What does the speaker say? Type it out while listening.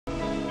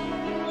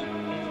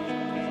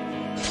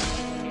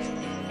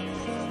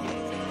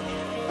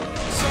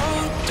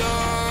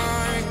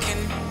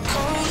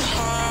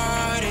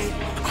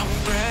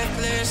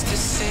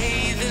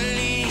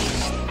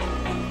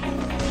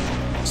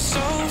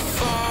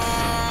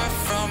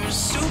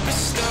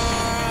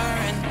superstar,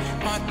 and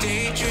my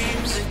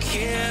daydreams are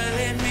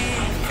killing me.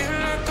 Feel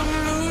like I'm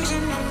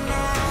losing my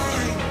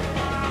mind.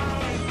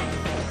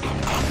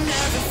 I'm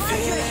never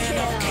feeling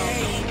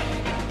okay.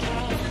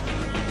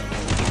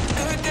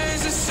 Good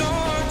days are so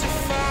hard to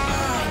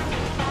find.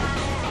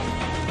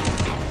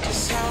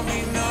 Just help me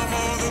numb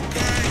all the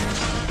pain.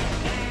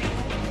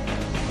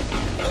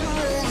 I'm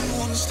only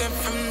one step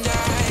from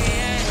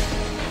dying.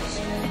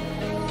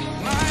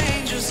 My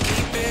angels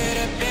keep it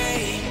at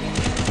bay.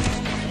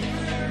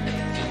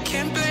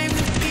 Can't blame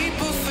the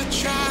people for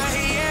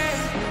trying.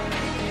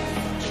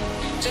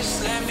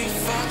 Just let me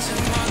fall to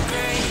my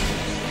grave.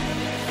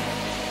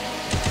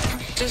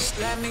 Just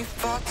let me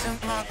fall to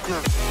my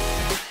grave.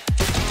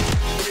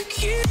 To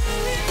kill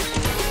it.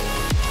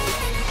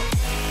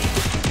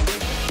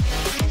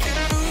 Can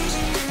I lose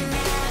in the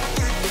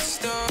night?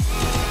 Stop.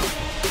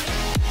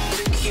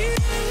 To kill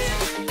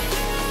it.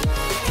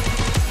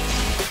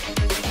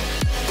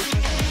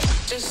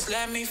 Just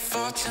let me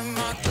fall to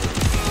my grave.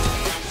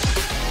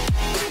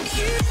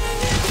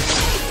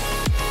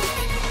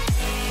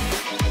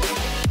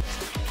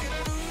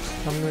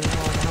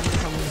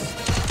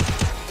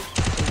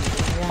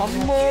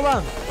 Combo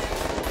bang.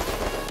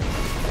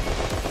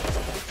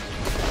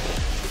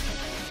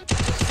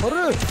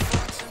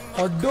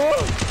 Aduh.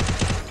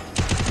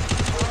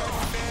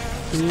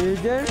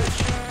 Agent.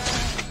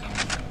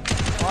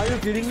 Are you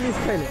kidding me,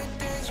 style?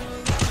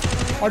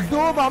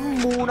 Aduh, bang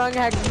munang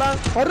hack bang.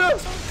 Aduh.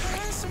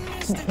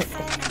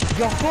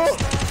 Joko.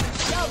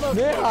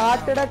 Me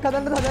heart attack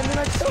kadanna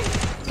nattu.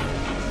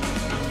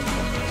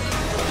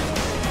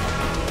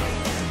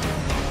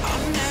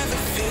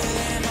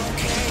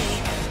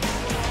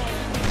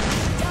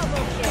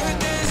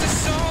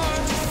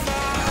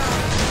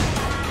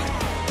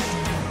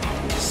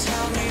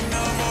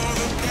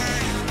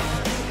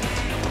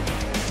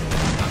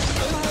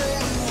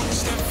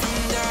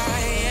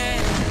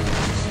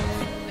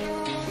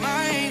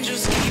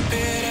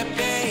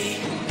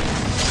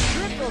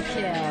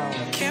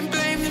 Can't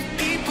blame the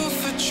people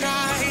for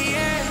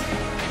trying.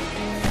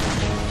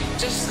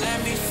 Just let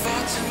me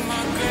fall to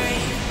my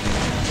grave.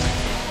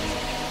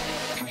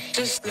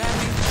 Just let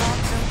me fall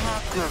to my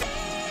grave.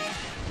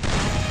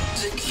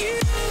 To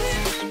kill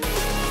it.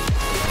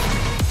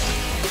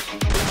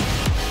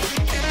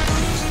 Can I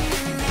lose in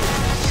the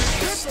night?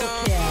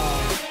 Stop.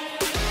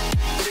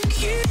 To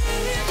kill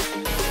it.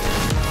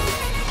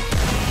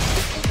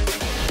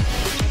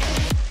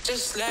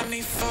 Just let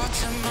me fall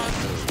to my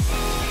grave.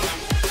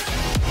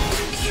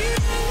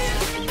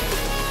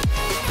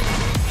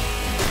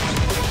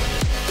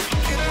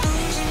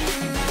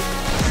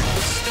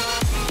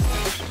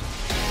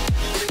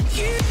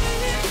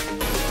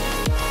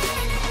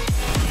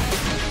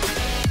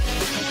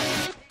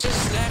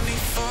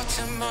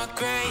 My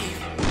grave.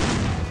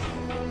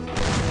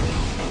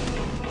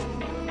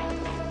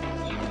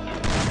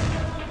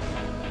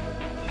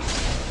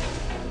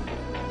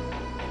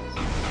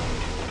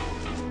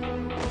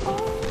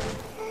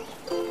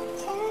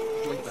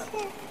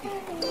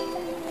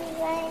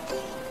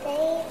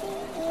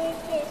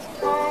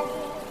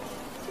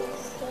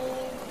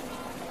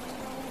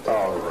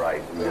 All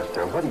right,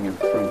 mister, what do you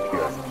think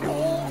you're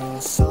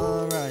doing?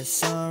 Sunrise,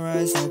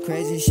 sunrise, no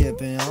crazy shit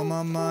been on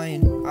my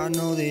mind. I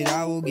know that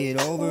I will get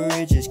over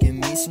it, just give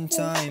me some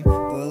time.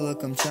 But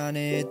look, I'm trying to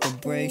hit the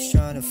brakes,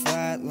 trying to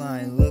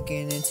flatline.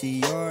 Looking into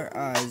your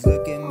eyes,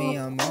 look at me,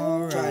 I'm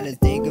alright. Try to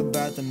think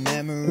about the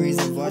memories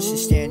of us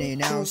just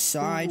standing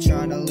outside,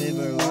 trying to live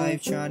our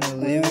life, trying to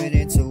live it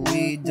until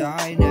we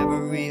die.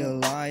 Never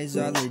realize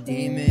all the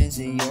demons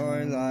in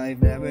your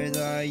life. Never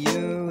thought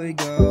you would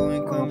go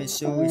and commit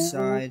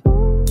suicide.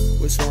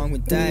 What's wrong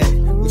with that?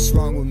 What's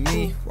wrong with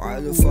me? Why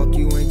the fuck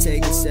you ain't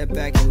take a step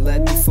back and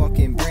let me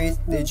fucking breathe?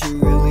 Did you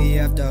really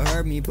have to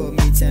hurt me? Put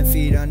me 10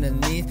 feet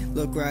underneath?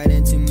 Look right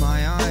into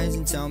my eyes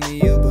and tell me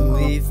you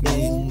believe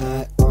me. Isn't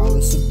that all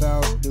it's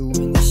about?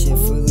 Doing this shit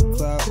for the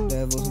clout.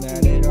 Devil's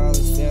mad at all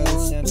his failed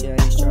attempts. Yeah,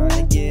 he's trying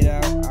to get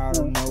out. I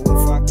don't know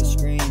if I can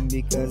scream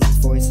because his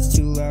voice is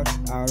too loud.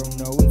 I don't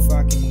know if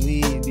I can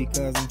leave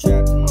because I'm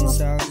trapped in this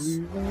house.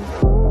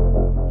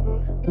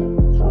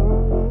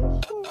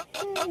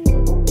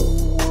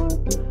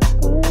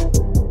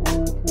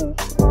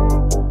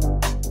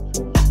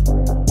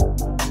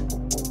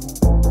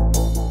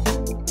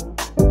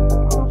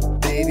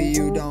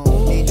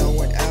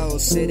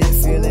 Sitting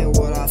feeling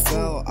what I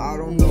felt. I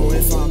don't know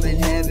if I'm in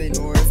heaven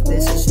or if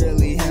this is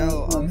really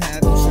hell. I'm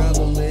having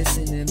trouble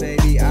listening,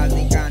 baby, I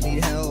think I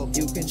need help.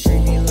 You can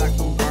treat me like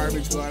I'm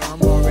garbage, but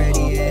I'm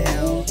already in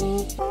hell.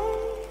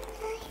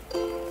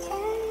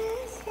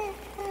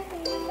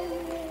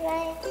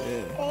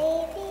 Yeah.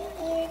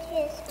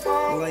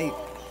 Like,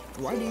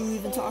 why do you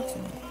even talk to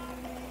me?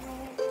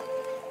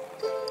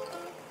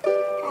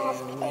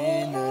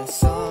 In the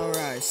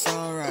sunrise,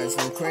 sunrise,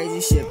 no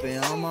crazy shit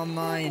been on my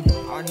mind.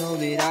 I know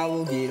that I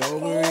will get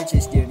over it,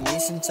 just give me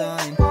some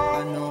time.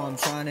 I know I'm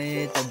trying to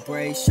hit the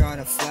brakes, trying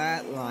to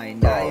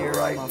flatline. Now you're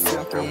on my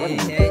fucking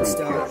head,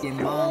 stuck in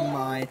my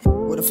mind.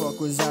 Where the fuck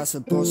was I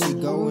supposed to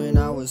go when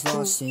I was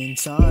lost in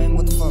time?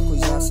 What the fuck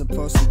was I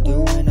supposed to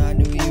do when I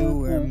knew